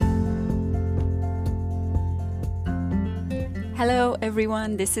Hello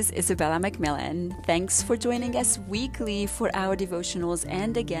everyone, this is Isabella Macmillan. Thanks for joining us weekly for our devotionals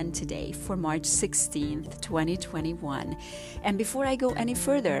and again today for March 16th, 2021. And before I go any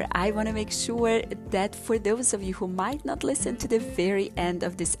further, I want to make sure that for those of you who might not listen to the very end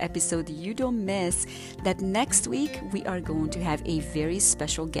of this episode, you don't miss that next week we are going to have a very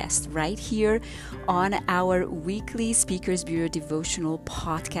special guest right here on our weekly Speakers Bureau devotional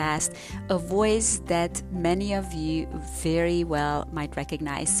podcast, a voice that many of you very well might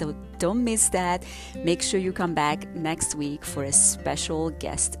recognize. So don't miss that. Make sure you come back next week for a special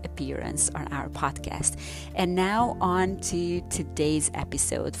guest appearance on our podcast. And now on to today's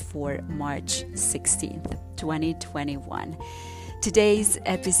episode for March 16th, 2021. Today's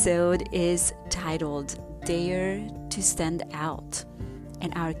episode is titled Dare to Stand Out.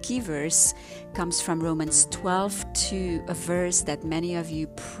 And our key verse comes from Romans 12:2, a verse that many of you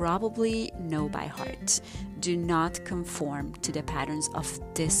probably know by heart. Do not conform to the patterns of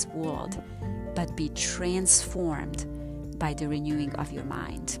this world, but be transformed by the renewing of your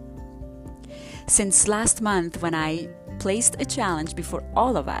mind. Since last month, when I placed a challenge before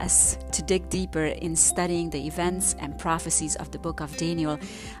all of us to dig deeper in studying the events and prophecies of the book of Daniel,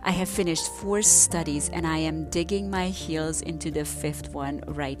 I have finished 4 studies and I am digging my heels into the 5th one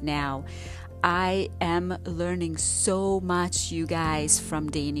right now. I am learning so much, you guys, from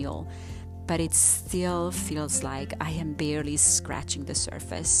Daniel, but it still feels like I am barely scratching the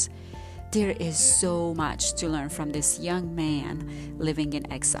surface. There is so much to learn from this young man living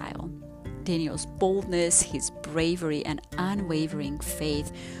in exile. Daniel's boldness, his bravery, and unwavering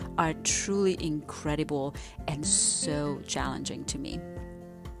faith are truly incredible and so challenging to me.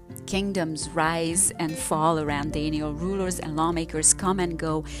 Kingdoms rise and fall around Daniel. Rulers and lawmakers come and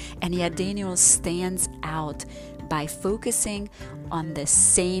go, and yet Daniel stands out by focusing on the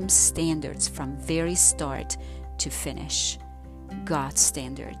same standards from very start to finish, God's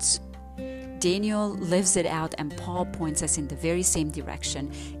standards. Daniel lives it out, and Paul points us in the very same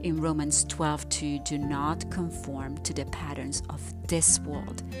direction in Romans 12:2. Do not conform to the patterns of this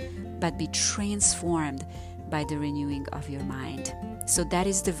world, but be transformed by the renewing of your mind. So that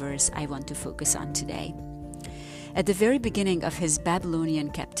is the verse I want to focus on today. At the very beginning of his Babylonian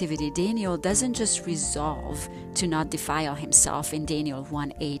captivity, Daniel doesn't just resolve to not defile himself in Daniel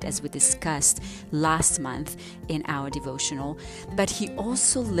 1:8, as we discussed last month in our devotional, but he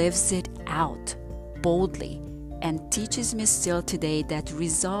also lives it out boldly and teaches me still today that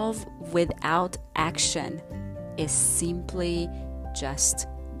resolve without action is simply just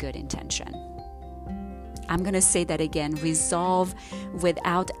good intention. I'm going to say that again. Resolve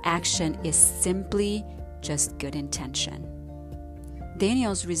without action is simply just good intention.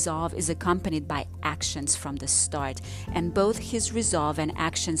 Daniel's resolve is accompanied by actions from the start, and both his resolve and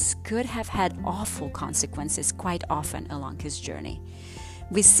actions could have had awful consequences quite often along his journey.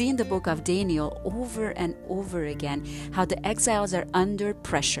 We see in the book of Daniel over and over again how the exiles are under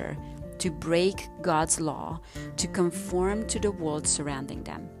pressure to break God's law, to conform to the world surrounding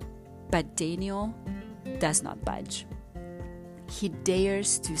them. But Daniel does not budge. He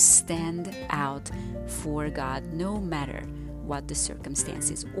dares to stand out for God no matter what the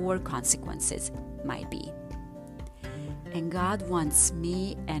circumstances or consequences might be. And God wants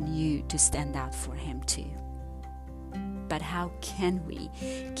me and you to stand out for Him too. But how can we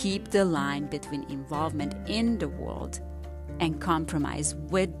keep the line between involvement in the world and compromise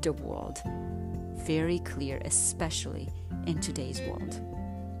with the world very clear, especially in today's world?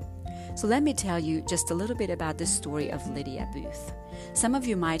 So let me tell you just a little bit about the story of Lydia Booth. Some of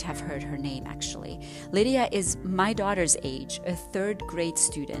you might have heard her name actually. Lydia is my daughter's age, a 3rd grade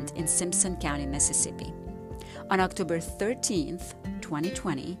student in Simpson County, Mississippi. On October 13th,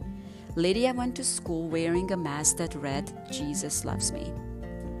 2020, Lydia went to school wearing a mask that read, "Jesus loves me."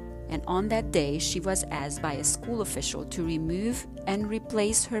 And on that day, she was asked by a school official to remove and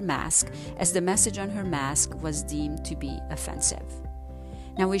replace her mask as the message on her mask was deemed to be offensive.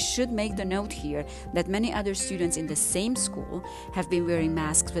 Now, we should make the note here that many other students in the same school have been wearing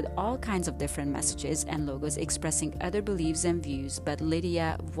masks with all kinds of different messages and logos expressing other beliefs and views, but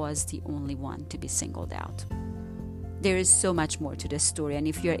Lydia was the only one to be singled out. There is so much more to this story, and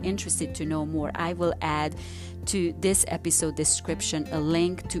if you're interested to know more, I will add to this episode description a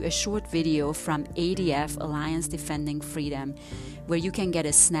link to a short video from ADF, Alliance Defending Freedom, where you can get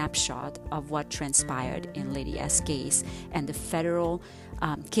a snapshot of what transpired in Lydia's case and the federal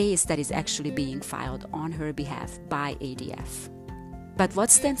case that is actually being filed on her behalf by ADF. But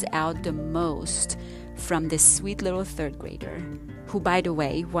what stands out the most from this sweet little 3rd grader, who, by the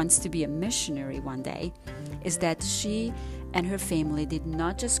way, wants to be a missionary one day, is that she and her family did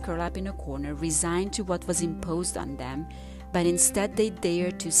not just curl up in a corner, resigned to what was imposed on them, but instead they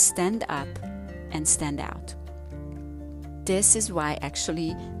dare to stand up and stand out. This is why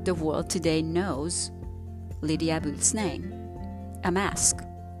actually the world today knows Lydia Booth's name. A mask,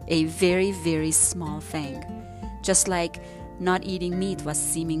 a very, very small thing. Just like not eating meat was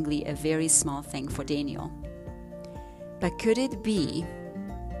seemingly a very small thing for Daniel. But could it be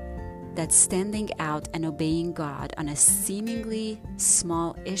that standing out and obeying God on a seemingly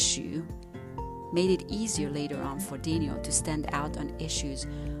small issue made it easier later on for Daniel to stand out on issues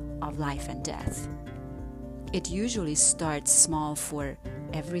of life and death? It usually starts small for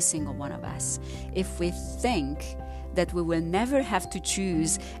every single one of us. If we think that we will never have to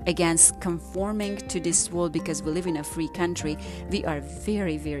choose against conforming to this world because we live in a free country, we are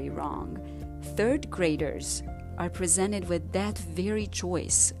very, very wrong. Third graders are presented with that very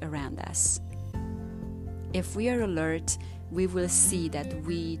choice around us. If we are alert, we will see that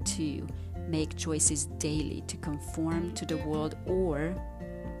we too make choices daily to conform to the world or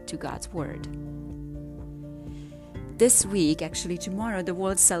to God's word. This week, actually tomorrow, the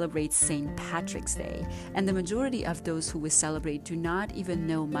world celebrates St. Patrick's Day, and the majority of those who will celebrate do not even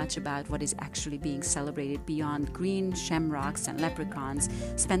know much about what is actually being celebrated beyond green shamrocks and leprechauns,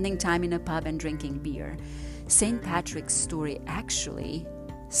 spending time in a pub and drinking beer. St. Patrick's story actually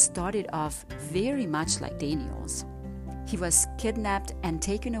started off very much like Daniel's. He was kidnapped and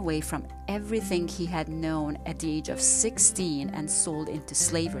taken away from everything he had known at the age of 16 and sold into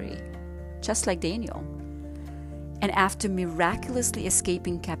slavery, just like Daniel. And after miraculously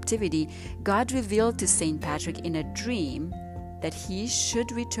escaping captivity, God revealed to St. Patrick in a dream that he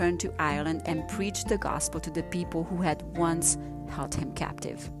should return to Ireland and preach the gospel to the people who had once held him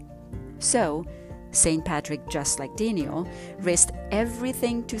captive. So, St. Patrick, just like Daniel, risked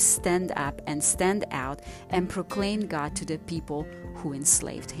everything to stand up and stand out and proclaim God to the people who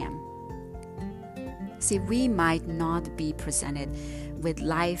enslaved him. See, we might not be presented with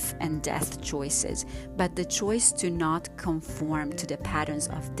life and death choices, but the choice to not conform to the patterns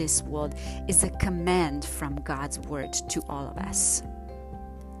of this world is a command from God's word to all of us.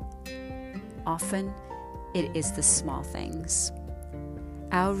 Often, it is the small things.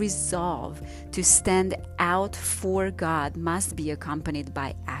 Our resolve to stand out for God must be accompanied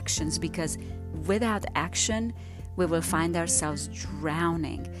by actions, because without action, we will find ourselves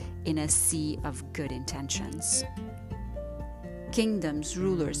drowning in a sea of good intentions. Kingdoms,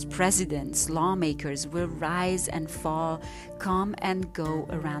 rulers, presidents, lawmakers will rise and fall, come and go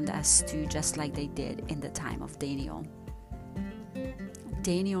around us too, just like they did in the time of Daniel.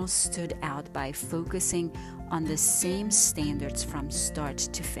 Daniel stood out by focusing on the same standards from start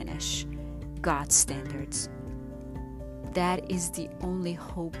to finish, God's standards. That is the only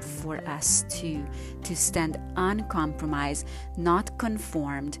hope for us too, to stand uncompromised, not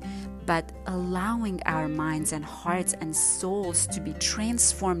conformed, but allowing our minds and hearts and souls to be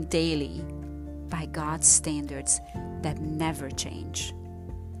transformed daily by God's standards that never change.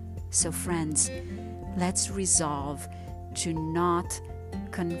 So friends, let's resolve to not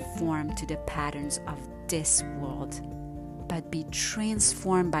conform to the patterns of this world, but be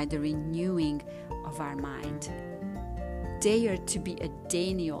transformed by the renewing of our mind. Dare to be a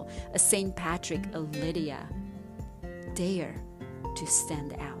Daniel, a St. Patrick, a Lydia. Dare to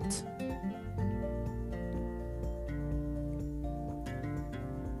stand out.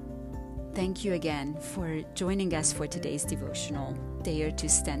 Thank you again for joining us for today's devotional, Dare to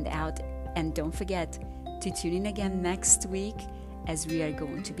Stand Out. And don't forget to tune in again next week, as we are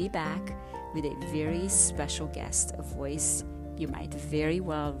going to be back with a very special guest, a voice you might very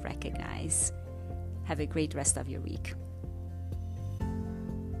well recognize. Have a great rest of your week.